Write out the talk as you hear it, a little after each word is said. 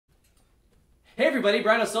Hey everybody,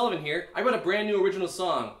 Brian O'Sullivan here. I wrote a brand new original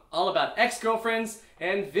song all about ex-girlfriends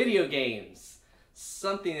and video games.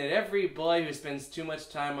 Something that every boy who spends too much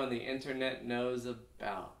time on the internet knows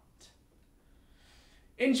about.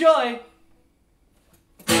 Enjoy!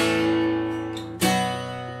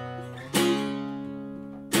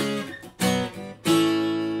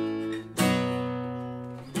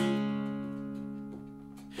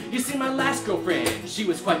 You see, my last girlfriend, she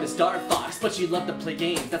was quite the star fox, but she loved to play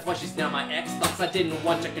games, that's why she's now my Xbox. I didn't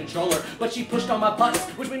want to control her, but she pushed all my buttons,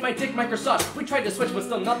 which made my dick Microsoft. We tried to switch, but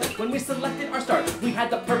still nothing. When we selected our start, we had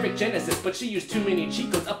the perfect genesis, but she used too many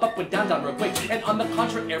cheat codes, up, went down, down, real quick. And on the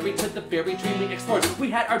contrary to the very dream we explored,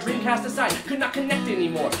 we had our Dreamcast aside, could not connect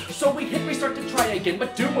anymore. So we hit restart to try again,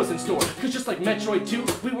 but Doom was in store, cause just like Metroid 2,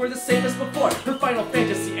 we were the same as before. Her Final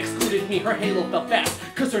Fantasy excluded me, her Halo fell fast,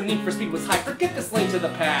 cause her need for speed was high. Forget this link to the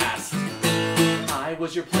past. I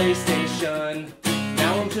was your PlayStation,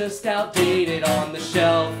 now I'm just outdated on the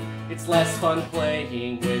shelf. It's less fun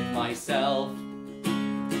playing with myself.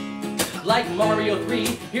 Like Mario 3,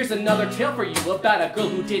 here's another tale for you about a girl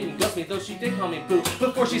who didn't ghost me, though she did call me boo.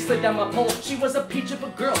 Before she slid down my pole, she was a peach of a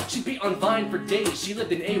girl. She'd be on Vine for days, she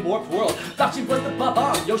lived in a warped world. Thought she was the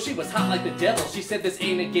bomb, yo, she was hot like the devil. She said this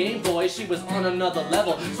ain't a game, boy, she was on another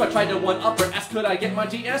level. So I tried to one-up her, asked could I get my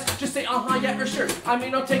DS? Just say yeah, or sure, I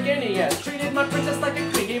mean I'll take any yes. Treated my princess like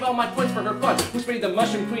a queen, gave all my points for her fun, which made the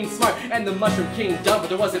Mushroom Queen smart and the Mushroom King dumb. But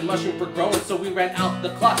there wasn't mushroom for growing, so we ran out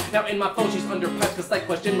the clock. Now in my phone she's under press, cause like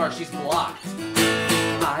question mark she's blocked.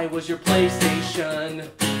 I was your PlayStation,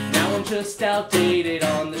 now I'm just outdated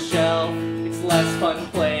on the shelf. It's less fun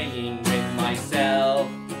playing with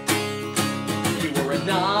myself. You were a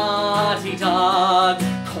naughty dog,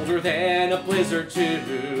 colder than a blizzard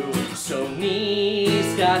too. So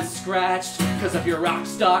knees got scratched cause of your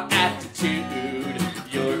rockstar attitude.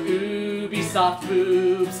 Your Ubisoft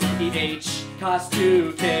boobs eat H cost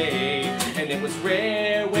 2K, and it was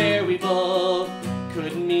rare where we both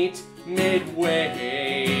could meet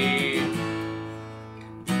midway.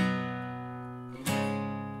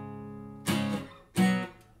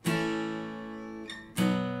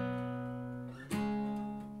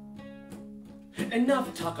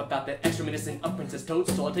 Enough talk about that extra menacing of Princess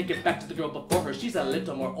Toadstool. I'll take it back to the girl before her. She's a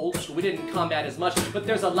little more old school. We didn't combat as much, but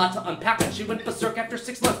there's a lot to unpack. And she went berserk after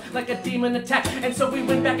 6 months, like a demon attack. And so we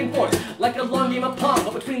went back and forth, like a long game of Pong.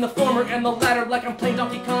 But between the former and the latter, like I'm playing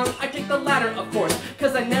Donkey Kong, I take the latter, of course,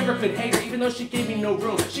 cause I never could hate her, even though she gave me no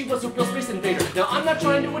room. She was a real space invader. Now I'm not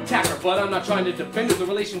trying to attack her, but I'm not trying to defend her. The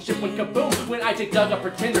relationship went kaboom when I dug up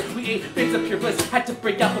her Tinder. We ate bits of pure bliss, had to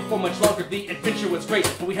break out before much longer. The adventure was great,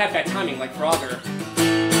 but we had bad timing like Frogger.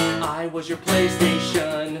 I was your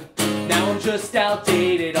PlayStation, now I'm just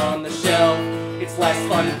outdated on the shelf. It's less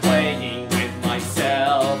fun playing with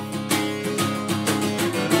myself.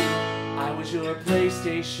 I was your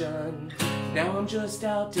PlayStation, now I'm just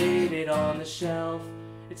outdated on the shelf.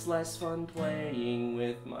 It's less fun playing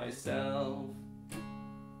with myself.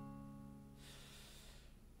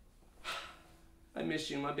 I miss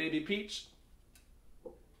you, my baby peach.